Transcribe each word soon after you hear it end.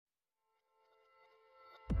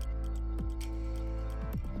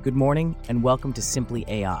Good morning, and welcome to Simply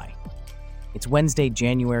AI. It's Wednesday,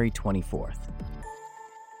 January 24th.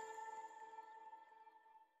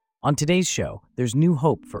 On today's show, there's new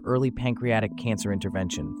hope for early pancreatic cancer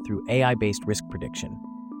intervention through AI-based risk prediction.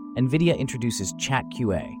 NVIDIA introduces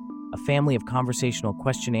ChatQA, a family of conversational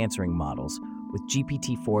question-answering models with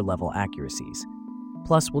GPT-4 level accuracies.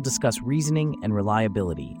 Plus, we'll discuss reasoning and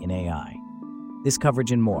reliability in AI. This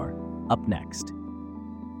coverage and more, up next.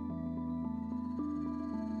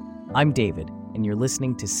 I'm David, and you're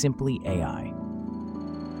listening to Simply AI.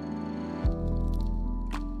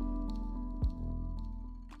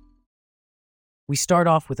 We start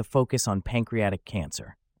off with a focus on pancreatic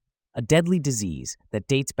cancer, a deadly disease that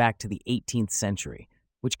dates back to the 18th century,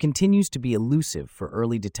 which continues to be elusive for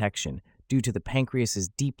early detection due to the pancreas's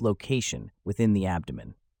deep location within the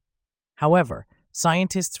abdomen. However,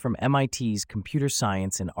 scientists from MIT's Computer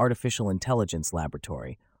Science and Artificial Intelligence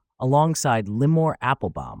Laboratory, alongside Limor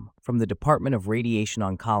Applebaum from the Department of Radiation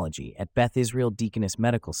Oncology at Beth Israel Deaconess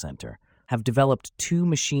Medical Center, have developed two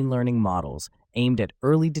machine learning models aimed at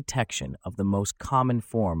early detection of the most common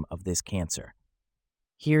form of this cancer.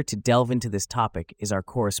 Here to delve into this topic is our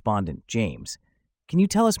correspondent, James. Can you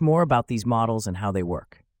tell us more about these models and how they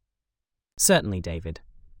work? Certainly, David.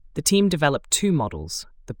 The team developed two models,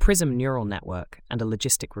 the PRISM neural network and a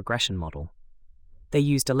logistic regression model. They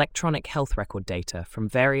used electronic health record data from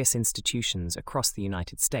various institutions across the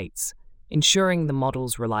United States, ensuring the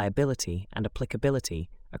model's reliability and applicability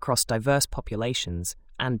across diverse populations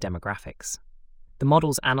and demographics. The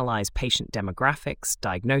models analyze patient demographics,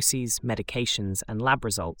 diagnoses, medications, and lab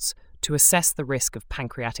results to assess the risk of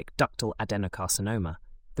pancreatic ductal adenocarcinoma,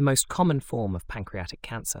 the most common form of pancreatic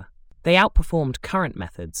cancer. They outperformed current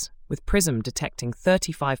methods, with PRISM detecting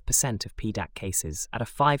 35% of PDAC cases at a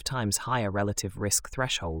 5 times higher relative risk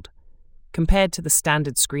threshold, compared to the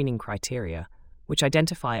standard screening criteria, which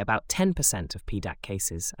identify about 10% of PDAC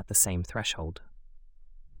cases at the same threshold.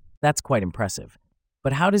 That's quite impressive.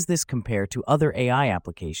 But how does this compare to other AI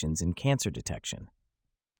applications in cancer detection?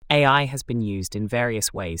 AI has been used in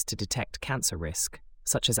various ways to detect cancer risk,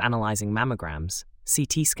 such as analyzing mammograms,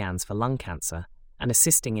 CT scans for lung cancer, and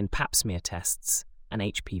assisting in pap smear tests and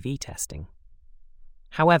HPV testing.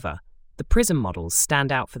 However, the PRISM models stand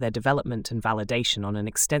out for their development and validation on an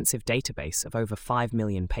extensive database of over 5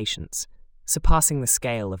 million patients, surpassing the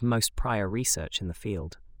scale of most prior research in the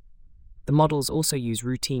field. The models also use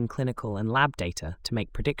routine clinical and lab data to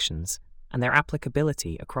make predictions, and their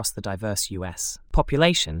applicability across the diverse U.S.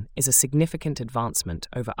 population is a significant advancement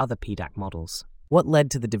over other PDAC models. What led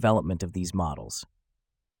to the development of these models?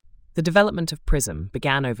 The development of PRISM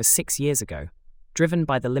began over 6 years ago, driven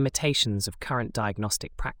by the limitations of current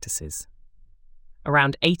diagnostic practices.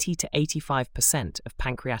 Around 80 to 85% of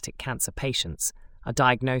pancreatic cancer patients are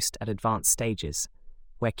diagnosed at advanced stages,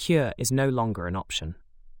 where cure is no longer an option.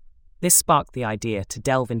 This sparked the idea to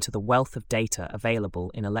delve into the wealth of data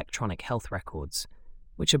available in electronic health records,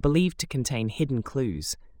 which are believed to contain hidden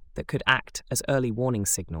clues that could act as early warning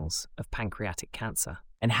signals of pancreatic cancer.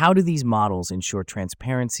 And how do these models ensure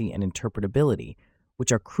transparency and interpretability,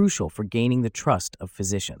 which are crucial for gaining the trust of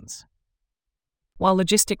physicians? While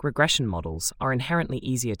logistic regression models are inherently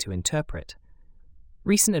easier to interpret,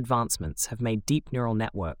 recent advancements have made deep neural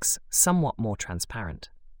networks somewhat more transparent.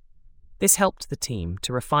 This helped the team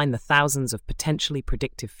to refine the thousands of potentially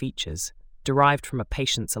predictive features derived from a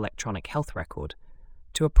patient's electronic health record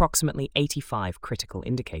to approximately 85 critical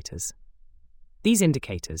indicators. These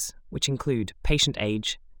indicators, which include patient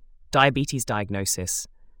age, diabetes diagnosis,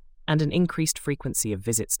 and an increased frequency of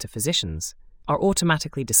visits to physicians, are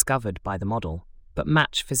automatically discovered by the model, but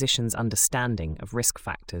match physicians' understanding of risk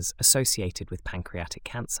factors associated with pancreatic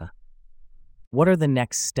cancer. What are the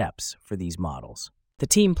next steps for these models? The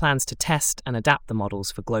team plans to test and adapt the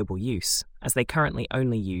models for global use, as they currently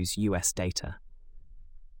only use US data.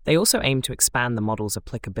 They also aim to expand the model's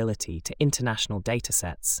applicability to international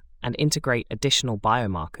datasets and integrate additional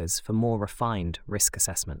biomarkers for more refined risk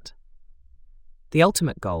assessment. The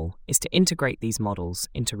ultimate goal is to integrate these models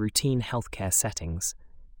into routine healthcare settings,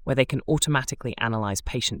 where they can automatically analyze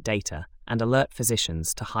patient data and alert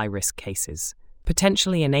physicians to high-risk cases,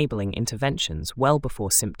 potentially enabling interventions well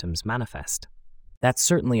before symptoms manifest. That's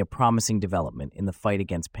certainly a promising development in the fight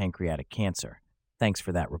against pancreatic cancer. Thanks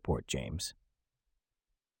for that report, James.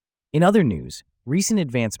 In other news, recent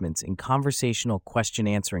advancements in conversational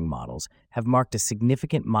question-answering models have marked a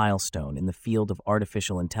significant milestone in the field of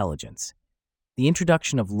artificial intelligence. The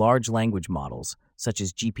introduction of large language models, such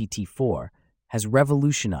as GPT-4, has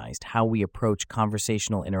revolutionized how we approach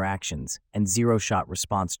conversational interactions and zero-shot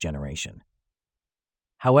response generation.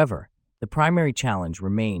 However, The primary challenge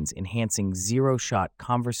remains enhancing zero-shot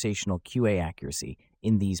conversational QA accuracy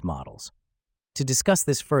in these models. To discuss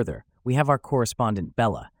this further, we have our correspondent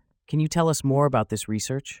Bella. Can you tell us more about this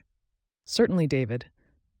research? Certainly, David.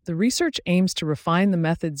 The research aims to refine the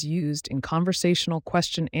methods used in conversational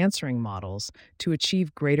question answering models to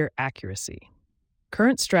achieve greater accuracy.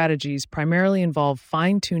 Current strategies primarily involve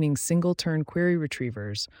fine-tuning single-turn query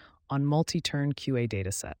retrievers on multi-turn QA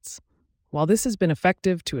datasets. While this has been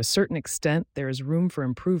effective to a certain extent, there is room for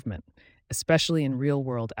improvement, especially in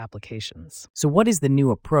real-world applications. So what is the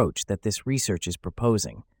new approach that this research is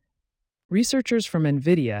proposing? Researchers from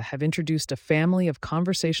NVIDIA have introduced a family of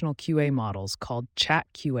conversational QA models called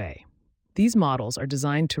ChatQA. These models are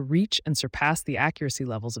designed to reach and surpass the accuracy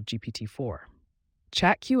levels of GPT-4.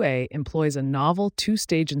 ChatQA employs a novel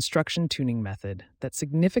two-stage instruction tuning method that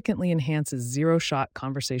significantly enhances zero-shot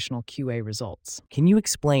conversational QA results. Can you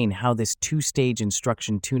explain how this two-stage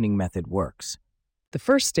instruction tuning method works? The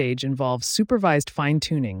first stage involves supervised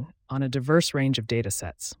fine-tuning on a diverse range of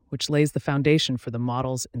datasets, which lays the foundation for the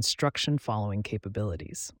model's instruction-following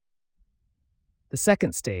capabilities. The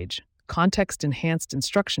second stage, context-enhanced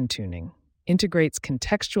instruction tuning, integrates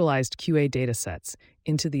contextualized QA datasets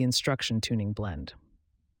into the instruction tuning blend.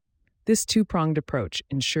 This two-pronged approach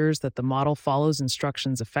ensures that the model follows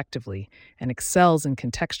instructions effectively and excels in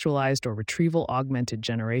contextualized or retrieval-augmented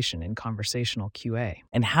generation in conversational QA.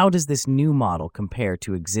 And how does this new model compare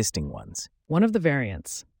to existing ones? One of the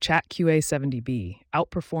variants, ChatQA70B,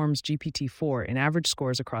 outperforms GPT-4 in average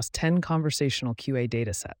scores across 10 conversational QA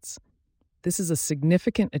datasets. This is a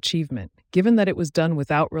significant achievement, given that it was done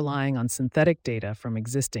without relying on synthetic data from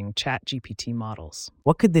existing ChatGPT models.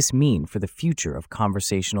 What could this mean for the future of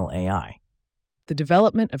conversational AI? The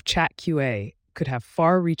development of ChatQA could have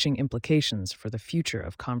far-reaching implications for the future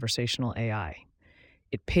of conversational AI.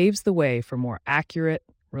 It paves the way for more accurate,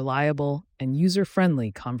 reliable, and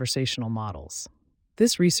user-friendly conversational models.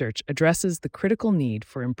 This research addresses the critical need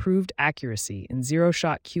for improved accuracy in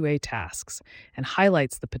zero-shot QA tasks and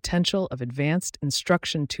highlights the potential of advanced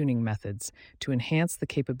instruction tuning methods to enhance the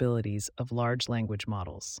capabilities of large language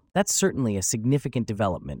models. That's certainly a significant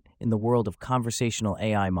development in the world of conversational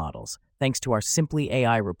AI models, thanks to our Simply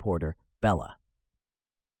AI reporter, Bella.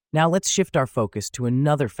 Now let's shift our focus to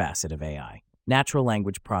another facet of AI, natural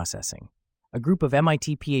language processing. A group of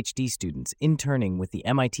MIT PhD students interning with the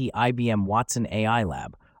MIT IBM Watson AI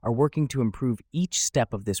Lab are working to improve each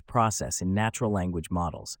step of this process in natural language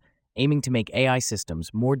models, aiming to make AI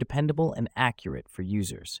systems more dependable and accurate for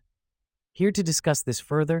users. Here to discuss this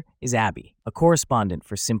further is Abby, a correspondent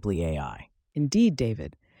for Simply AI. Indeed,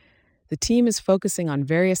 David. The team is focusing on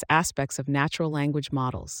various aspects of natural language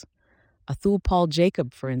models. Athul Paul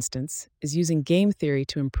Jacob, for instance, is using game theory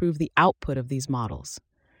to improve the output of these models.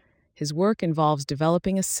 His work involves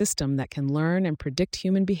developing a system that can learn and predict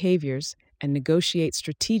human behaviors and negotiate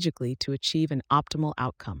strategically to achieve an optimal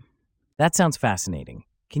outcome. That sounds fascinating.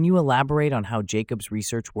 Can you elaborate on how Jacob's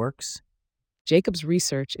research works? Jacob's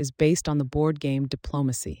research is based on the board game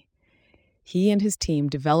Diplomacy. He and his team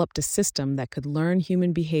developed a system that could learn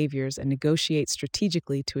human behaviors and negotiate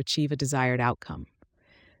strategically to achieve a desired outcome.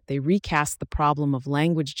 They recast the problem of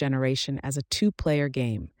language generation as a two-player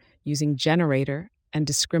game, using generator and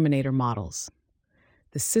discriminator models.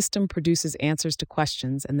 The system produces answers to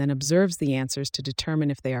questions and then observes the answers to determine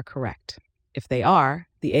if they are correct. If they are,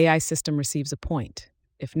 the AI system receives a point.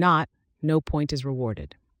 If not, no point is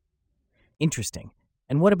rewarded. Interesting.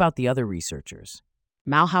 And what about the other researchers?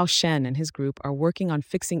 Malhao Shen and his group are working on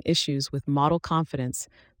fixing issues with model confidence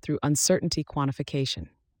through uncertainty quantification.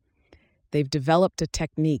 They've developed a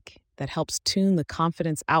technique that helps tune the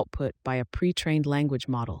confidence output by a pre-trained language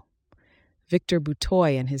model. Victor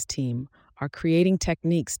Butoy and his team are creating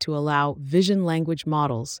techniques to allow vision language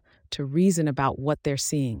models to reason about what they're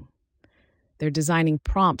seeing. They're designing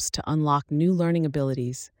prompts to unlock new learning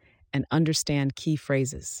abilities and understand key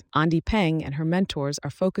phrases. Andi Peng and her mentors are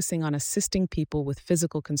focusing on assisting people with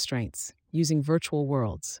physical constraints using virtual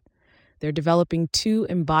worlds. They're developing 2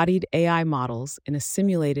 embodied AI models in a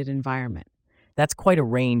simulated environment. That's quite a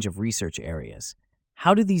range of research areas.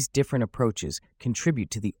 How do these different approaches contribute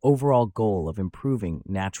to the overall goal of improving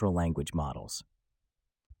natural language models?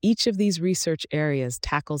 Each of these research areas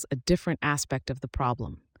tackles a different aspect of the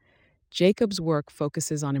problem. Jacob's work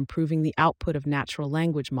focuses on improving the output of natural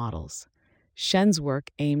language models. Shen's work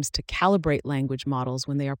aims to calibrate language models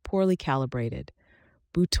when they are poorly calibrated.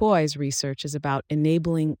 Butoy's research is about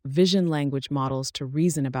enabling vision language models to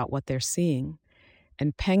reason about what they're seeing.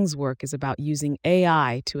 And Peng's work is about using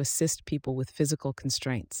AI to assist people with physical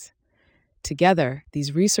constraints. Together,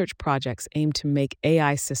 these research projects aim to make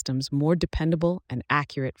AI systems more dependable and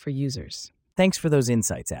accurate for users. Thanks for those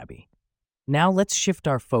insights, Abby. Now let's shift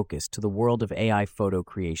our focus to the world of AI photo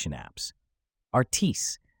creation apps.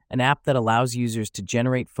 Artis, an app that allows users to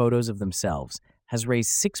generate photos of themselves, has raised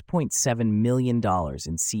 $6.7 million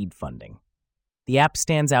in seed funding. The app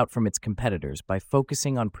stands out from its competitors by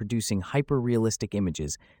focusing on producing hyper-realistic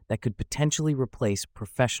images that could potentially replace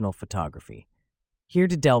professional photography. Here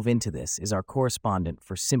to delve into this is our correspondent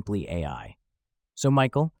for Simply AI. So,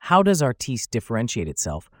 Michael, how does Artis differentiate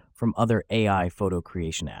itself from other AI photo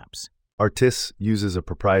creation apps? Artis uses a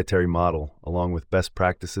proprietary model, along with best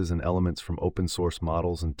practices and elements from open-source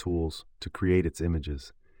models and tools, to create its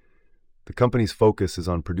images. The company's focus is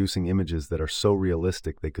on producing images that are so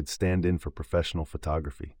realistic they could stand in for professional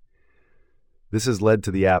photography. This has led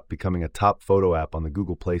to the app becoming a top photo app on the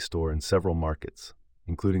Google Play Store in several markets,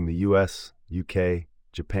 including the US, UK,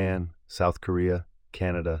 Japan, South Korea,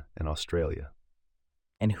 Canada, and Australia.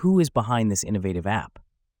 And who is behind this innovative app?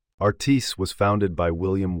 Artis was founded by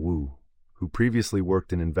William Wu, who previously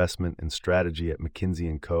worked in investment and strategy at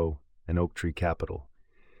McKinsey & Co. and Oaktree Capital.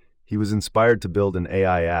 He was inspired to build an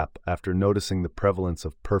AI app after noticing the prevalence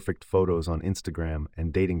of perfect photos on Instagram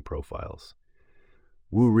and dating profiles.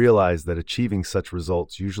 Wu realized that achieving such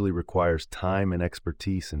results usually requires time and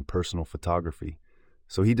expertise in personal photography,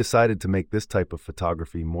 so he decided to make this type of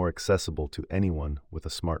photography more accessible to anyone with a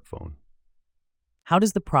smartphone. How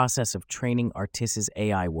does the process of training Artis's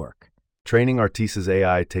AI work? Training Artis's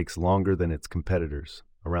AI takes longer than its competitors,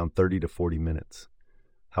 around 30 to 40 minutes.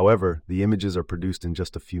 However, the images are produced in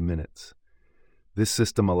just a few minutes. This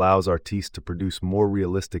system allows Artis to produce more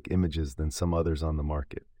realistic images than some others on the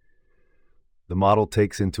market. The model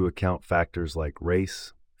takes into account factors like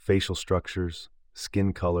race, facial structures,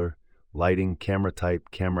 skin color, lighting, camera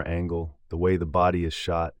type, camera angle, the way the body is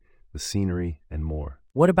shot, the scenery, and more.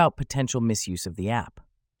 What about potential misuse of the app?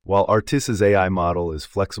 While Artis's AI model is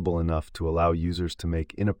flexible enough to allow users to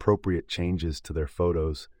make inappropriate changes to their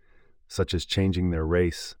photos, such as changing their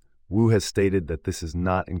race, Wu has stated that this is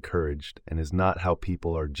not encouraged and is not how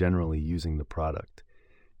people are generally using the product.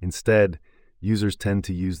 Instead, users tend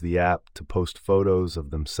to use the app to post photos of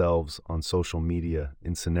themselves on social media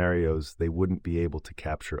in scenarios they wouldn't be able to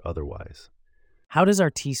capture otherwise. How does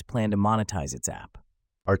Artis plan to monetize its app?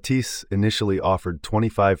 Artis initially offered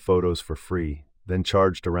 25 photos for free, then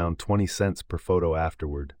charged around 20 cents per photo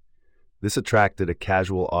afterward. This attracted a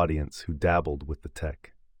casual audience who dabbled with the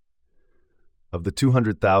tech. Of the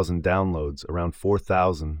 200,000 downloads, around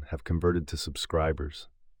 4,000 have converted to subscribers,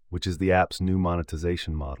 which is the app's new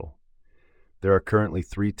monetization model. There are currently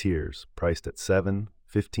 3 tiers, priced at $7,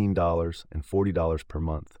 $15, and $40 per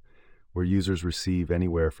month, where users receive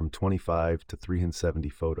anywhere from 25 to 370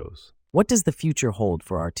 photos. What does the future hold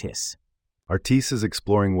for Artis? Artis is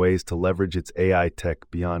exploring ways to leverage its AI tech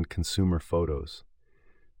beyond consumer photos.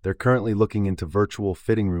 They're currently looking into virtual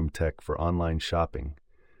fitting room tech for online shopping,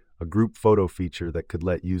 a group photo feature that could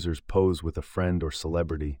let users pose with a friend or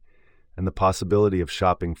celebrity, and the possibility of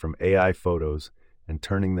shopping from AI photos and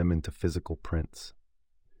turning them into physical prints.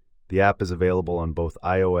 The app is available on both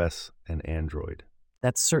iOS and Android.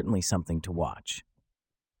 That's certainly something to watch.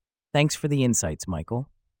 Thanks for the insights, Michael.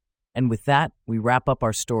 And with that, we wrap up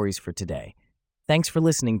our stories for today. Thanks for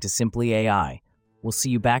listening to Simply AI. We'll see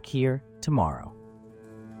you back here tomorrow.